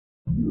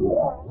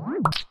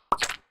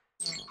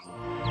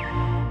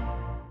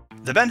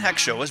The Ben Heck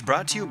Show is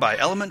brought to you by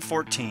Element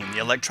 14, the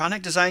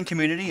electronic design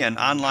community and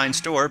online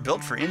store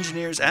built for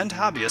engineers and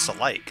hobbyists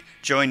alike.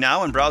 Join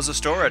now and browse the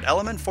store at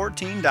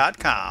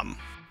element14.com.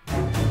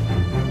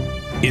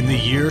 In the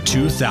year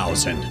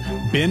 2000,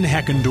 Ben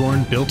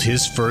Heckendorn built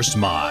his first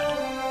mod.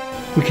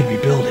 We can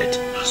rebuild it.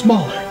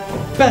 Smaller,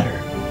 better,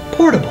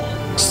 portable.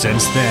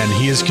 Since then,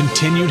 he has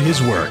continued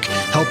his work,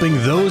 helping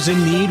those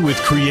in need with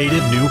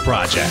creative new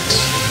projects.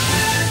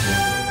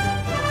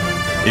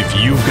 If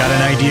you've got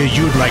an idea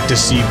you'd like to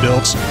see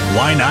built,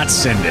 why not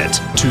send it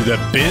to the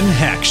Ben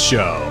Heck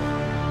Show?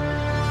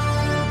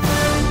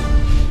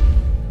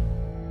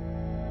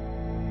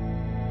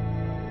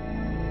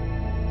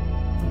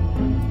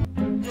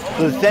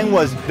 The thing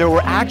was, there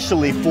were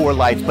actually 4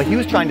 lights, but he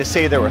was trying to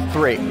say there were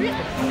 3.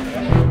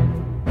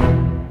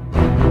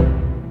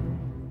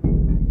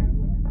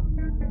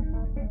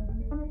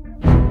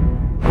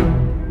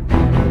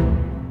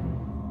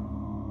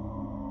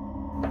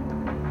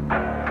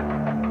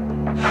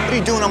 What are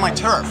you doing on my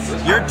turf?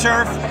 Your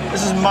turf?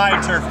 This is my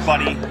turf,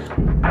 buddy.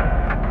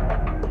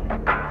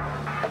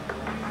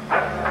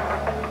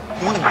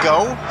 You wanna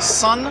go,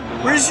 son?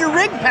 Where's your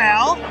rig,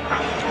 pal?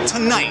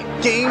 Tonight,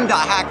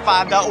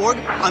 game.hak5.org,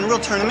 Unreal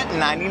Tournament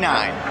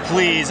 99.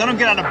 Please, I don't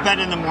get out of bed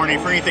in the morning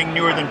for anything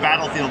newer than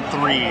Battlefield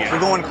 3. We're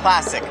going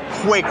classic,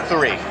 Quake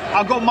 3.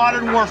 I'll go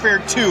Modern Warfare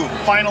 2,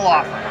 final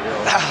offer.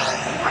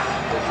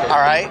 All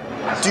right,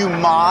 do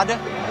mod.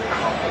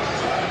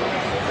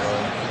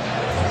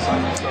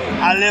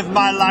 I live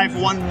my life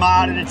one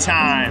mod at a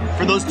time.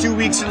 For those 2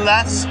 weeks or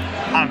less,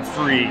 I'm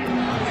free.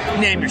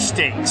 Name your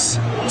stakes.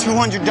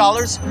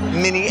 $200,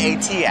 mini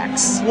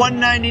ATX.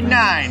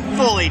 $199,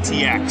 full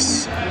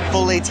ATX.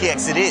 Full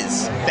ATX it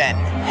is, Ben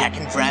Heck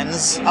and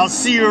friends. I'll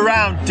see you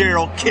around,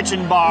 Daryl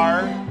Kitchen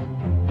Bar.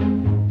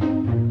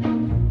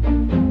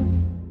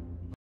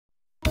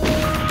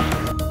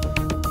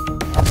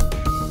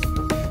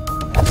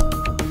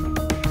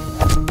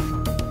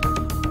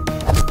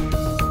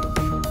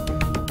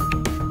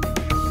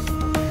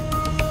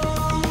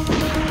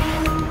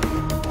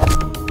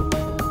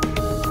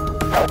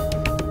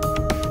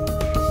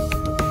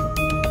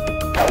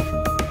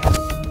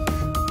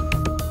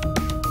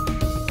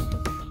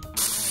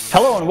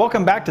 Hello and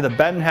welcome back to the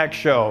Ben Heck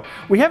Show.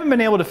 We haven't been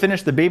able to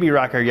finish the baby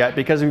rocker yet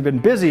because we've been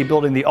busy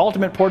building the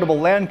ultimate portable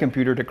LAN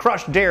computer to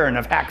crush Darren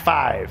of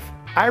Hak5.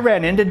 I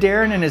ran into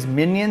Darren and his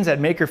minions at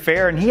Maker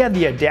Faire and he had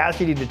the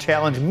audacity to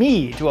challenge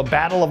me to a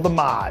battle of the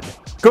mod.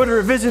 Go to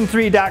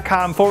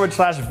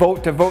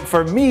revision3.com/vote to vote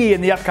for me in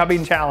the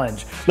upcoming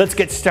challenge. Let's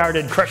get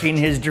started crushing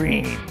his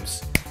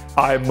dreams.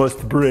 I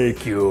must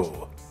break you.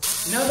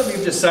 Now that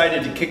we've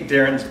decided to kick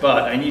Darren's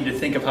butt, I need to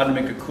think of how to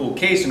make a cool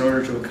case in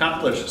order to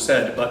accomplish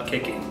said butt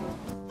kicking.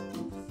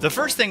 The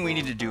first thing we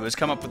need to do is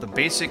come up with a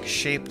basic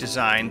shape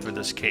design for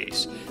this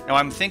case. Now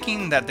I'm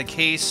thinking that the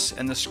case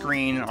and the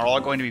screen are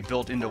all going to be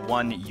built into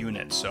one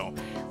unit. So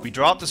we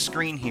draw out the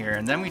screen here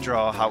and then we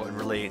draw how it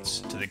relates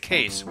to the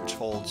case, which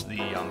holds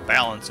the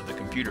balance of the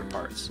computer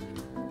parts.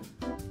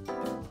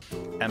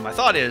 And my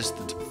thought is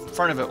the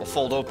front of it will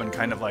fold open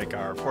kind of like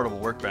our portable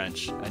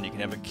workbench and you can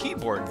have a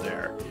keyboard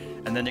there.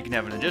 And then you can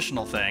have an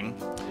additional thing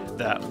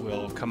that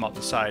will come out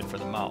the side for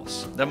the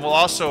mouse. Then we'll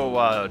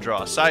also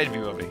draw a side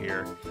view of it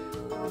here.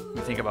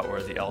 We think about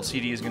where the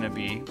LCD is going to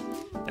be,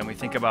 then we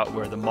think about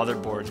where the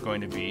motherboard is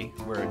going to be,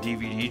 where a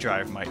DVD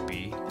drive might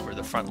be, where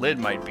the front lid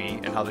might be,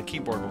 and how the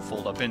keyboard will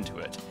fold up into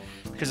it.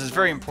 Because it's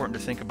very important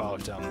to think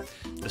about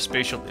the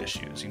spatial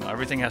issues. You know,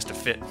 everything has to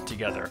fit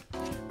together.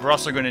 We're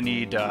also going to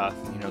need, the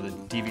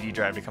DVD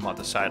drive to come out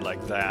the side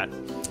like that.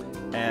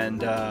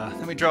 And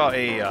then we draw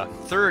a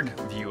third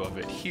view of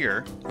it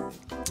here.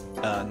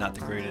 Not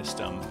the greatest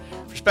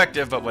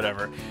perspective, but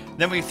whatever.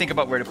 Then we think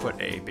about where to put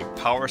a big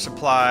power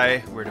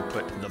supply, where to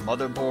put the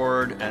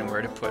motherboard, and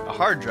where to put a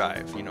hard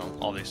drive. You know,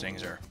 all these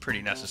things are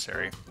pretty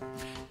necessary.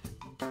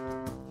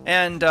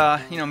 And,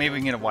 maybe we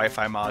can get a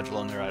Wi-Fi module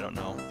in there, I don't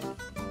know.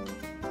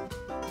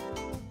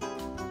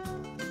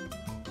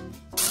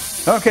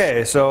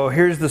 Okay, so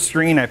here's the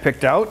screen I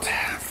picked out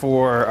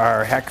for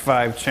our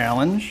Hak5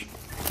 challenge.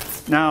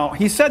 Now,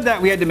 he said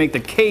that we had to make the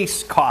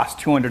case cost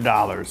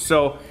 $200,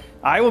 so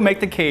I will make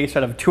the case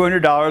out of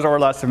 $200 or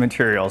less of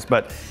materials,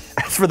 but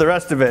as for the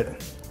rest of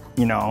it,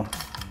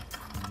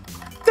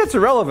 that's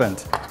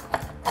irrelevant.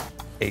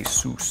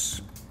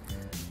 Asus,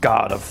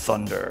 God of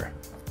Thunder.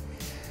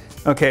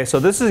 Okay, so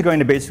this is going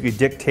to basically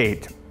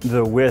dictate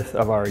the width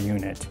of our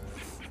unit.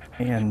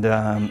 And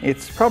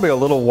it's probably a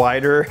little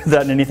wider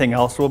than anything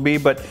else will be,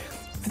 but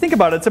if you think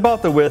about it, it's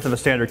about the width of a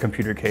standard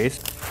computer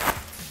case.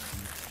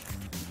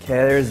 Okay,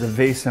 there's the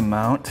VESA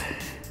mount.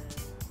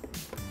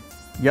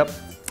 Yep.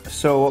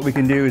 So what we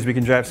can do is we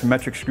can drive some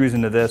metric screws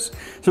into this.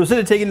 So instead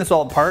of taking this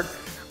all apart,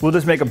 we'll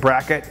just make a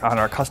bracket on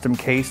our custom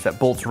case that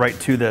bolts right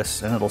to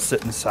this and it'll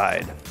sit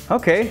inside.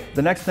 Okay,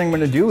 the next thing I'm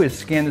going to do is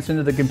scan this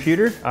into the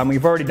computer.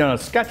 We've already done a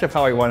sketch of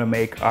how I want to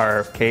make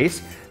our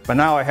case, but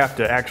now I have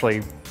to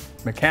actually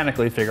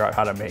mechanically figure out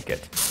how to make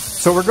it.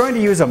 So we're going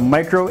to use a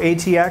micro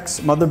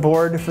ATX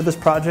motherboard for this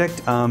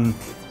project.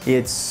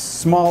 It's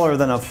smaller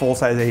than a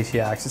full-size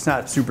ATX. It's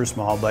not super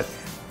small, but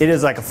it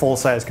is like a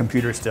full-size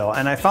computer still.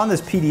 And I found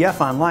this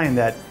PDF online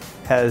that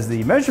has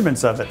the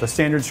measurements of it, the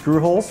standard screw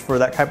holes for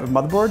that type of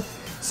motherboard.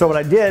 So what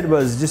I did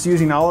was, just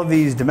using all of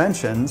these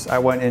dimensions, I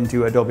went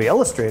into Adobe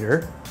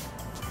Illustrator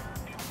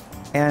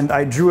and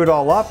I drew it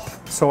all up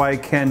so I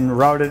can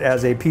route it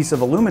as a piece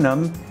of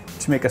aluminum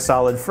to make a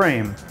solid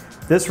frame.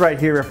 This right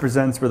here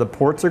represents where the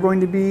ports are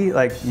going to be,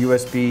 like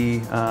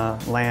USB,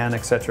 LAN,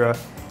 etc.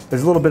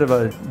 There's a little bit of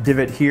a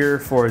divot here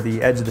for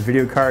the edge of the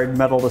video card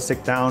metal to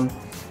stick down,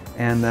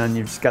 and then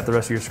you've just got the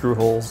rest of your screw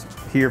holes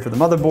here for the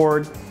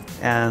motherboard,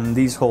 and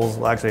these holes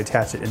will actually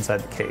attach it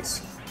inside the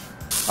case.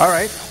 All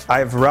right,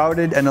 I've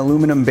routed an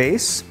aluminum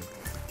base,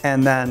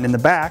 and then in the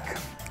back,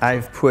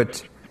 I've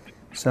put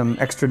some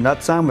extra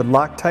nuts on with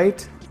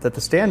Loctite that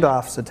the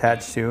standoff's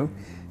attached to,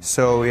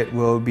 so it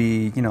will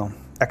be, you know,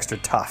 extra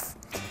tough.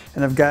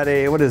 And I've got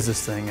a, what is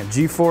this thing? A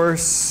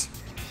GeForce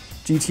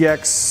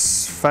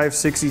GTX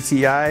 560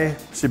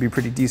 Ti, should be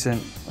pretty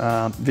decent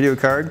video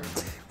card.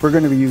 We're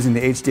going to be using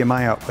the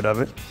HDMI output of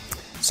it.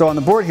 So on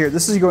the board here,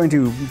 this is going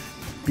to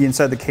be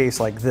inside the case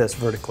like this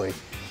vertically.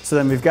 So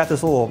then we've got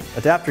this little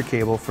adapter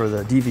cable for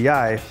the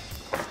DVI,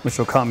 which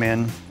will come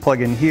in,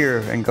 plug in here,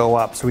 and go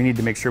up. So we need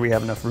to make sure we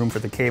have enough room for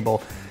the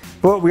cable.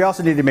 But we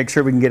also need to make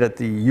sure we can get at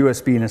the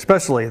USB and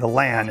especially the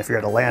LAN if you're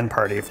at a LAN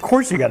party. Of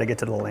course you got to get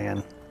to the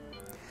LAN.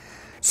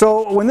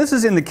 So when this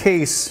is in the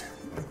case,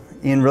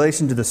 in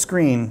relation to the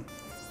screen,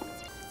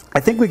 I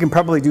think we can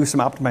probably do some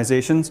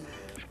optimizations.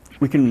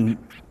 We can,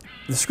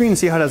 the screen,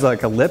 see how it has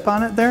like a lip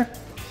on it there?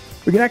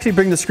 We can actually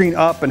bring the screen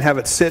up and have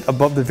it sit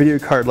above the video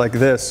card like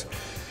this,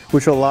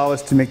 which will allow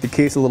us to make the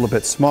case a little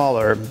bit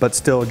smaller, but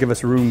still give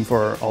us room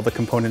for all the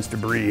components to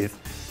breathe.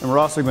 And we're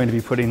also going to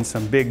be putting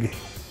some big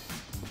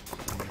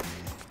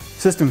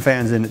system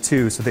fans in it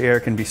too, so the air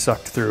can be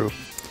sucked through.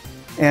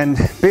 And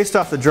based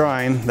off the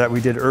drawing that we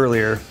did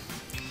earlier,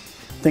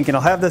 thinking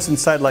I'll have this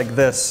inside like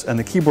this, and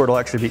the keyboard will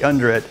actually be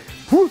under it,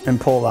 and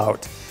pull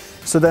out.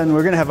 So then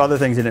we're going to have other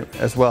things in it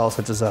as well,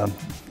 such as a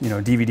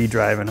DVD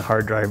drive and a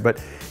hard drive.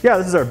 But yeah,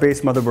 this is our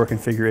base motherboard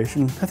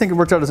configuration. I think it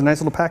worked out as a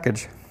nice little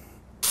package.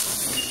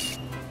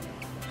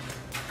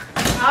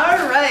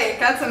 All right,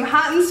 got some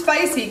hot and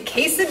spicy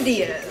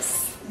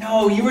quesadillas.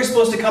 No, you were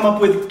supposed to come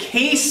up with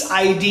case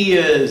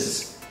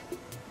ideas.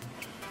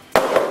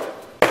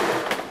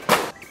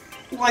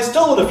 Well, I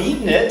still would have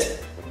eaten it.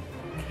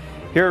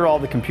 Here are all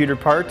the computer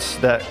parts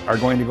that are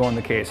going to go in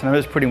the case. And I'm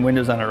just putting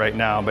Windows on it right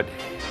now, but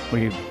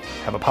we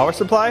have a power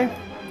supply,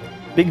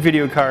 big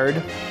video card,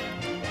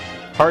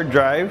 hard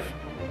drive,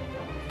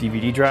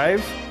 DVD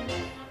drive,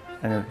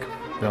 and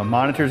the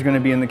monitor is going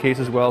to be in the case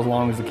as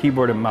long as the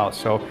keyboard and mouse.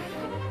 So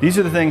these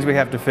are the things we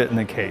have to fit in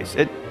the case.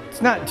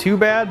 It's not too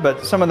bad,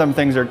 but some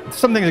things are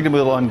going to be a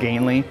little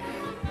ungainly.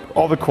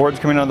 All the cords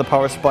coming out of the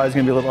power supply is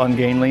going to be a little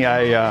ungainly.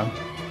 I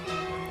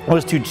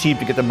was too cheap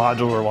to get the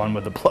modular one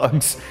with the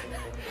plugs.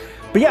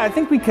 But yeah, I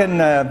think we can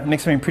make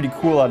something pretty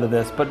cool out of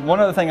this. But one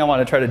other thing I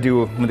want to try to do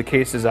with the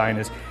case design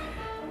is,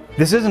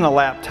 this isn't a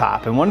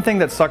laptop. And one thing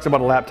that sucks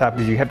about a laptop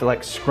is you have to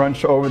like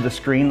scrunch over the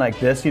screen like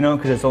this, you know,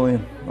 because it's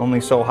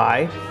only so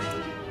high.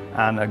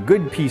 On a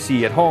good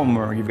PC at home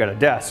where you've got a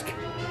desk,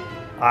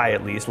 I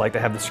at least like to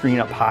have the screen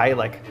up high,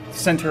 like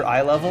center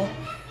eye level.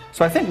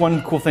 So I think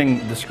one cool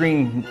thing, the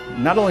screen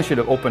not only should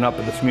it open up,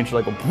 but the screen should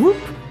like go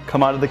whoop,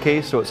 come out of the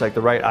case so it's like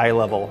the right eye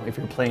level if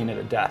you're playing at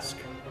a desk.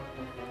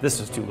 This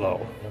is too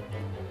low.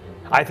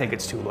 I think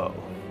it's too low.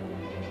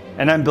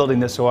 And I'm building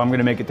this so I'm going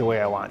to make it the way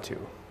I want to.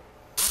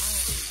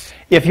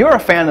 If you're a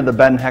fan of the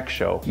Ben Heck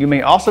Show, you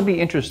may also be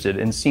interested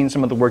in seeing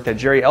some of the work that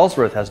Jerry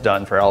Ellsworth has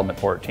done for Element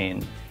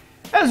 14.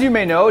 As you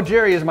may know,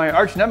 Jerry is my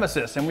arch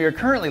nemesis, and we are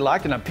currently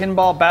locked in a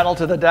pinball battle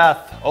to the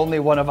death. Only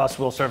one of us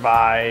will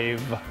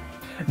survive.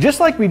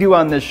 Just like we do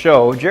on this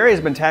show, Jerry has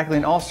been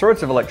tackling all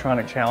sorts of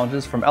electronic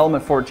challenges from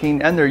Element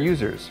 14 and their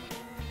users.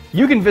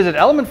 You can visit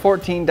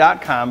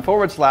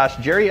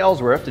element14.com/Jerry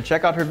Ellsworth to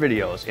check out her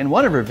videos. In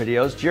one of her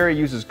videos, Jerry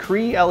uses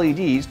Cree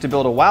LEDs to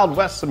build a Wild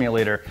West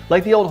simulator,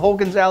 like the old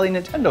Hogan's Alley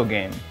Nintendo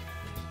game.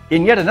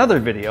 In yet another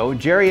video,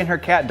 Jerry and her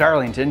cat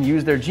Darlington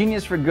use their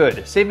genius for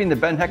good, saving the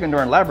Ben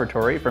Heckendorn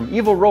laboratory from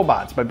evil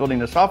robots by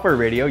building a software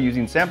radio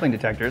using sampling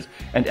detectors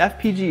and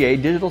FPGA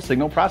digital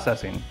signal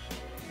processing.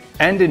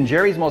 And in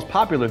Jerry's most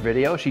popular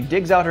video, she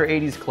digs out her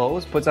 80s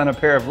clothes, puts on a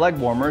pair of leg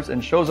warmers,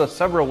 and shows us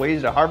several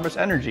ways to harvest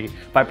energy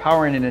by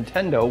powering a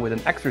Nintendo with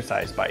an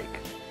exercise bike.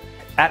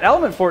 At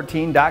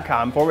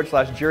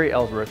element14.com/Jerry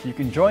Ellsworth, you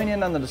can join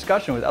in on the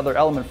discussion with other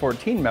Element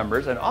 14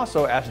 members and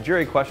also ask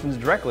Jerry questions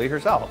directly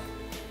herself.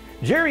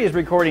 Jerry is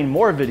recording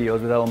more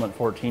videos with Element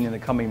 14 in the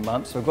coming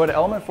months, so go to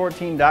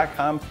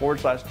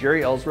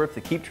element14.com/Jerry Ellsworth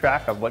to keep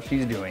track of what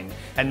she's doing.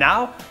 And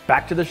now,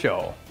 back to the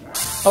show.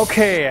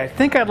 Okay, I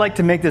think I'd like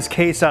to make this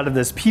case out of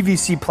this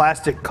PVC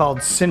plastic called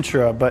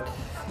Sintra, but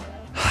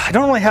I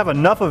don't really have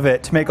enough of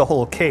it to make a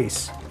whole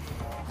case.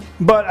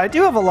 But I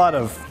do have a lot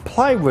of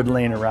plywood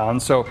laying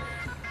around, so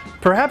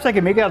perhaps I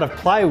could make it out of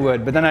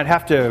plywood, but then I'd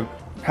have to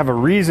have a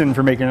reason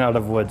for making it out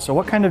of wood. So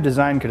what kind of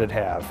design could it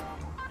have?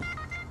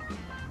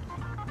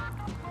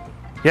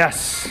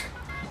 Yes,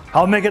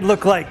 I'll make it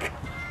look like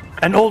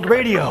an old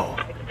radio.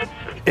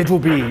 It will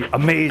be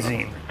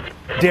amazing.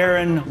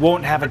 Darren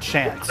won't have a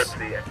chance.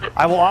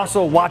 I will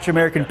also watch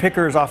American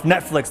Pickers off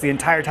Netflix the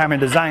entire time I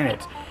design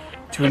it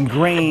to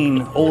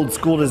ingrain old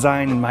school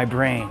design in my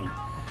brain.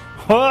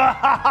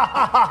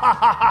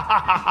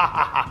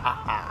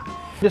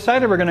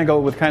 Decided we're gonna go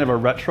with kind of a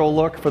retro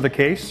look for the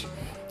case.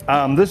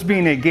 This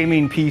being a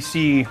gaming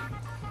PC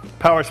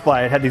power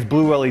supply, it had these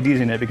blue LEDs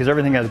in it because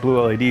everything has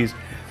blue LEDs.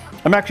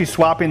 I'm actually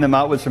swapping them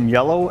out with some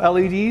yellow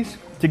LEDs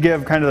to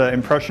give kind of the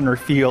impression or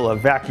feel of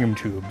vacuum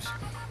tubes.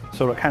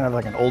 So kind of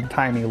like an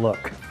old-timey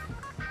look.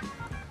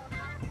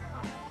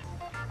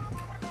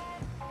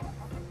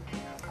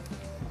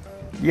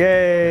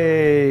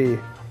 Yay!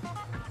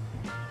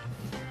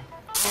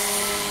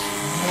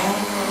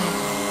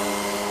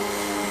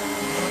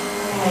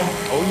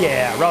 Oh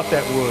yeah, route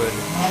that wood.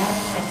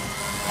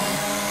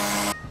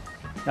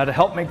 Now to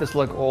help make this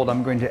look old,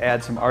 I'm going to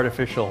add some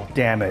artificial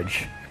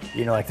damage.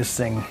 You know, like this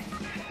thing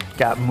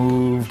got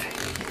moved,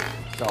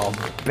 it's all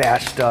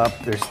bashed up,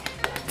 there's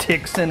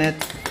ticks in it.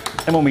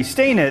 And when we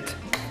stain it,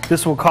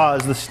 this will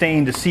cause the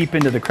stain to seep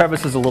into the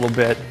crevices a little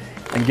bit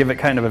and give it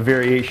kind of a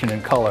variation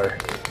in color.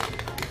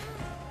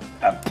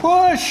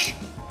 Push!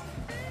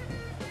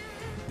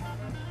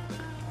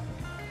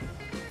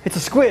 It's a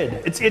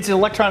squid. It's an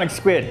electronic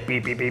squid.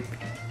 Beep, beep, beep.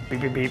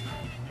 Beep, beep, beep.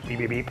 Beep,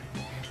 beep, beep.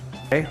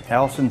 Okay,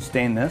 Allison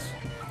stained this.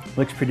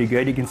 Looks pretty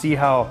good. You can see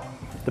how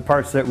the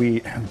parts that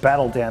we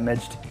battle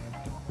damaged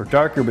were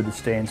darker with the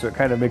stain, so it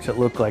kind of makes it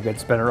look like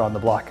it's been around the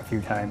block a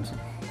few times.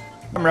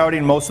 I'm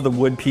routing most of the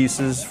wood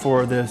pieces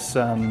for this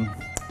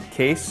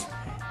case,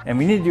 and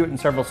we need to do it in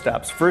several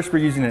steps. First, we're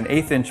using an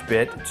 1/8 inch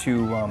bit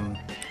to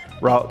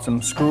route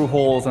some screw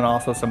holes and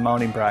also some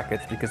mounting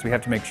brackets because we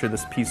have to make sure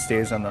this piece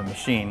stays on the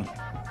machine.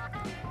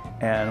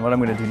 And what I'm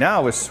going to do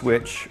now is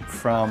switch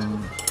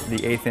from the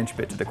 1/8 inch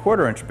bit to the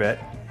 1/4 inch bit.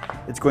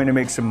 It's going to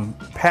make some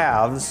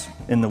paths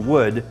in the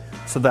wood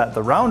so that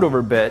the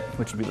roundover bit,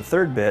 which would be the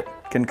 3rd bit,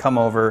 can come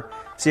over.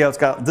 See how it's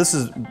got, this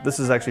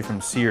is actually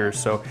from Sears,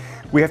 so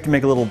we have to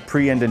make a little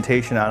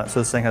pre-indentation on it so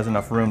this thing has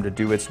enough room to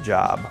do its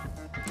job.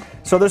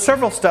 So there's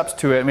several steps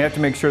to it, and we have to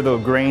make sure the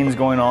grain's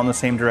going all in the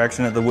same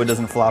direction, that the wood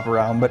doesn't flop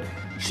around, but it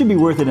should be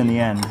worth it in the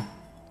end.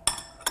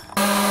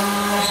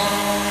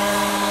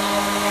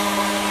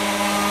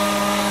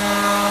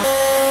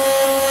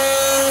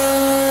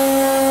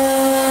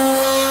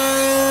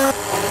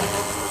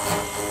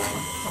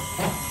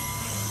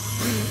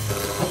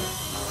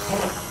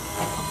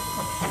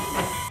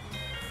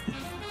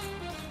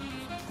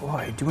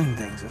 Boy, doing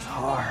things is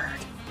hard.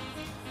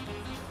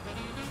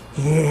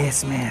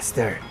 Yes,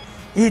 master.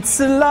 It's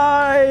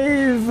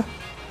alive!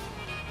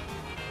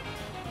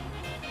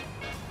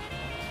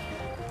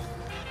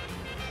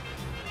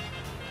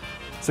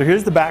 So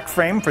here's the back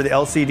frame for the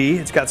LCD.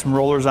 It's got some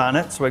rollers on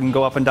it so I can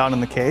go up and down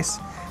in the case.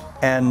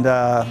 And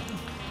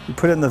you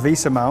put it in the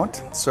Visa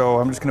mount. So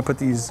I'm just gonna put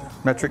these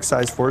metric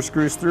size 4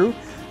 screws through.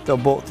 They'll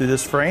bolt through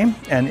this frame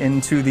and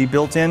into the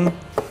built-in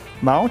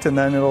mount, and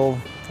then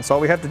that's all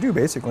we have to do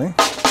basically.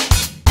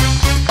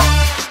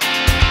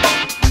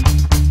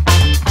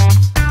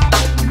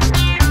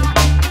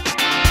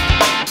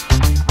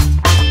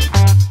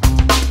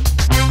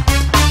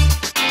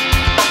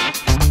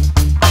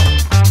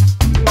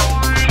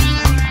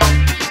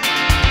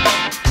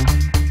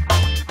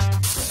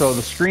 So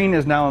the screen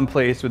is now in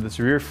place with its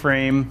rear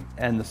frame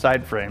and the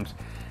side frames.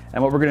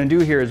 And what we're going to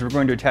do here is we're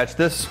going to attach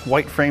this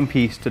white frame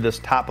piece to this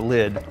top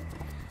lid.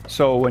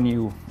 So when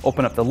you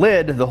open up the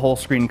lid, the whole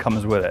screen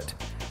comes with it.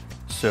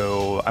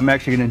 So I'm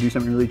actually going to do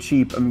something really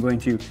cheap. I'm going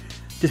to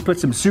just put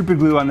some super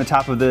glue on the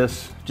top of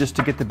this just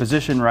to get the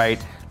position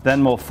right.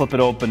 Then we'll flip it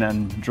open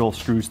and drill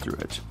screws through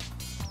it.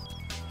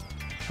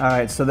 All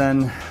right, so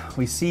then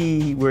we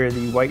see where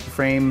the white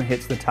frame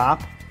hits the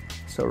top.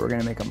 So we're going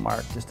to make a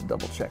mark just to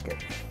double check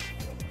it.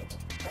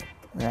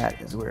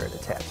 That is where it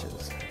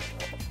attaches.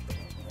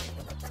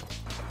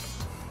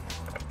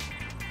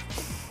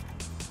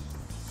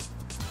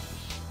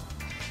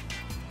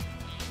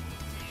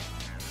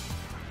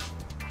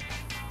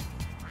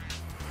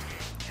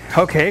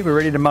 Okay, we're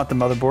ready to mount the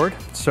motherboard.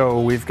 So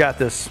we've got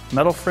this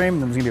metal frame,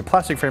 and there's gonna be a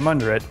plastic frame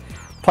under it.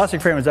 Plastic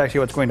frame is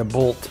actually what's going to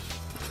bolt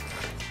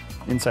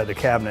inside the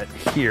cabinet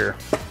here.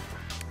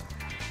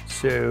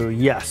 So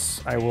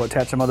yes, I will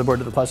attach the motherboard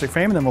to the plastic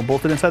frame and then we'll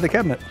bolt it inside the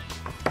cabinet.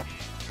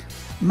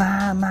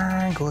 My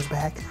mind goes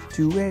back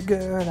to a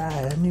girl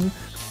I knew.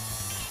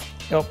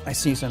 Oh, I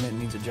see something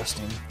that needs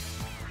adjusting.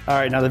 All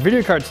right, now the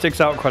video card sticks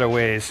out quite a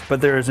ways,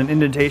 but there is an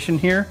indentation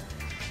here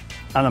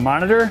on the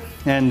monitor,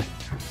 and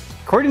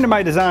according to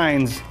my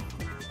designs,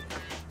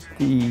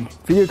 the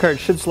video card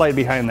should slide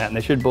behind that and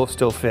they should both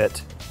still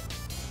fit.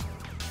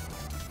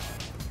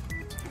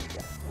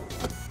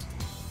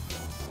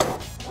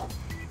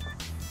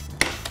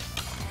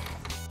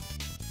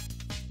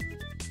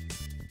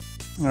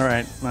 All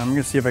right, I'm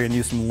gonna see if I can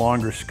use some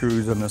longer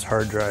screws on this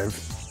hard drive.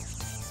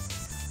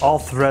 All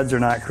threads are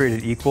not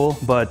created equal,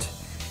 but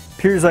it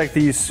appears like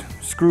these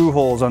screw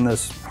holes on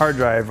this hard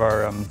drive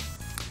are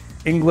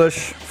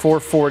English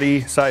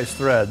 440 size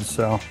threads,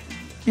 so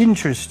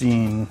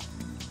interesting.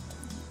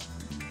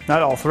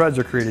 Not all threads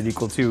are created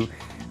equal too.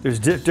 There's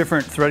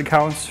different thread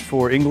counts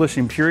for English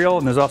Imperial,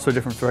 and there's also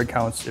different thread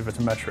counts if it's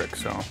metric,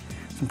 so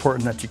it's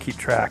important that you keep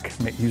track,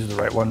 use the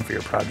right one for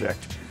your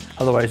project.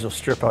 Otherwise you'll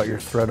strip out your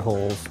thread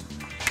holes.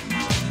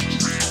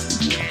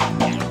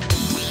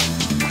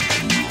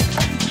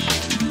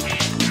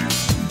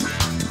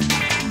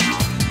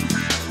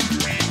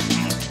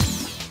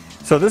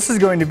 So this is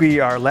going to be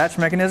our latch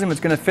mechanism.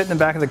 It's going to fit in the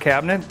back of the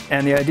cabinet,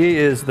 and the idea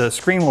is the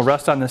screen will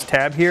rest on this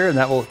tab here, and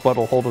that will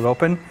hold it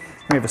open.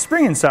 We have a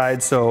spring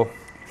inside, so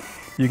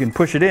you can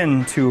push it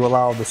in to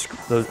allow the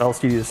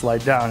LCD to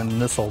slide down,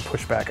 and this will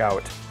push back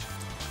out.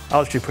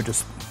 I'll actually put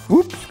just,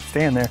 whoops,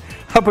 stay in there.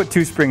 I'll put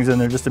 2 springs in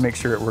there just to make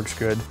sure it works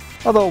good.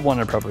 Although one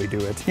would probably do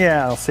it.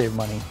 Yeah, I'll save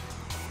money.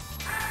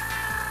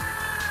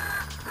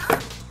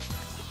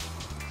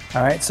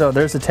 All right, so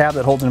there's the tab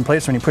that holds it in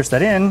place. When you push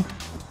that in,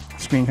 the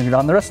screen can go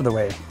down the rest of the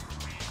way.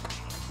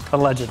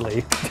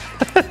 Allegedly.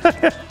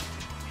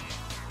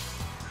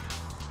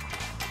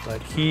 But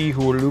he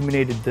who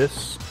illuminated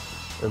this,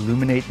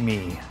 illuminate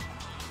me.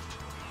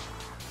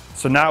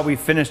 So now we've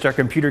finished our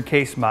computer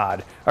case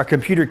mod. Our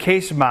computer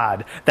case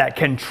mod that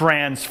can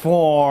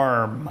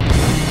transform.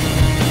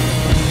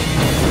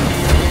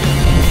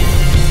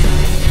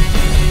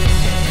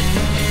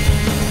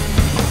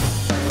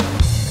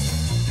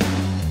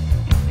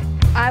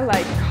 I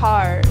like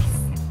cars.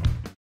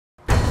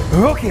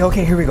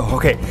 Okay, here we go.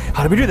 Okay,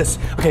 how do we do this?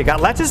 Okay, got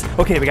latches?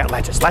 Okay, we got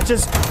latches.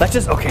 Latches.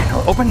 Okay,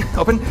 no, open.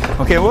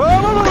 Okay, whoa,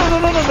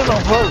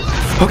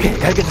 whoa. Okay,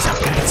 gotta get this out,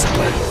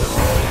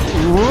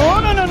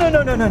 Whoa, no.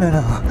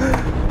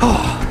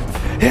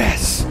 Oh,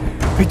 yes,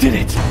 we did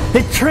it.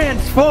 It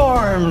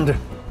transformed.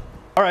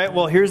 All right,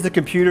 well, here's the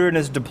computer in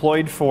its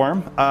deployed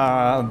form.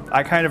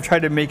 I kind of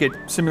tried to make it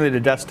simulate a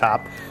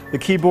desktop. The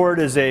keyboard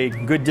is a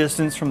good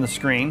distance from the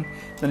screen.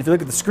 Then if you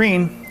look at the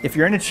screen, if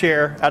you're in a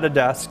chair at a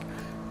desk,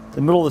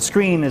 the middle of the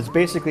screen is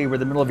basically where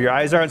the middle of your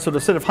eyes are, and so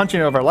instead of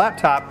hunching over our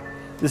laptop,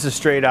 this is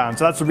straight on.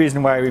 So that's the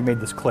reason why we made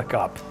this click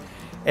up.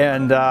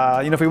 And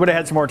you know, if we would have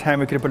had some more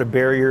time, we could have put a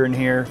barrier in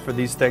here for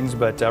these things,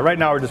 but right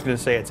now we're just going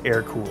to say it's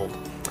air cooled.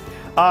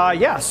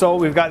 Yeah, so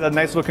we've got a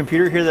nice little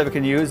computer here that we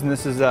can use, and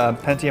this is a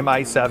Pentium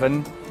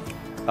i7.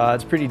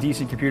 It's a pretty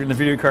decent computer, and the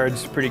video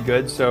card's pretty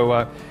good,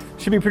 so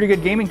should be a pretty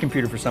good gaming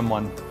computer for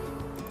someone.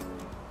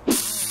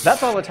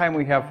 That's all the time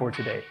we have for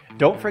today.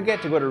 Don't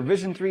forget to go to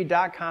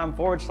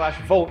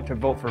revision3.com/vote to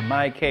vote for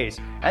my case.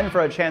 And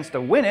for a chance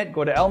to win it,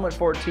 go to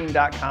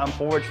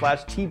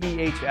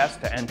element14.com/TBHS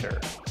to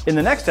enter. In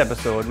the next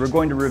episode, we're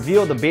going to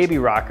reveal the baby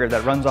rocker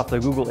that runs off the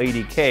Google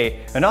ADK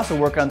and also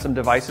work on some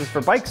devices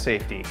for bike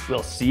safety.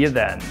 We'll see you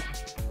then.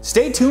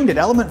 Stay tuned at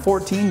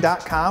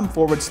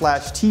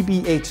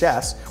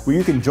element14.com/TBHS, where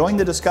you can join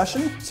the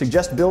discussion,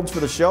 suggest builds for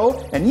the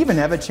show, and even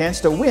have a chance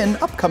to win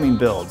upcoming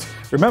builds.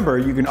 Remember,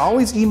 you can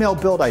always email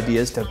build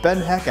ideas to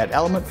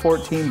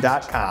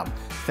benheck@element14.com.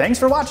 Thanks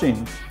for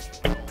watching.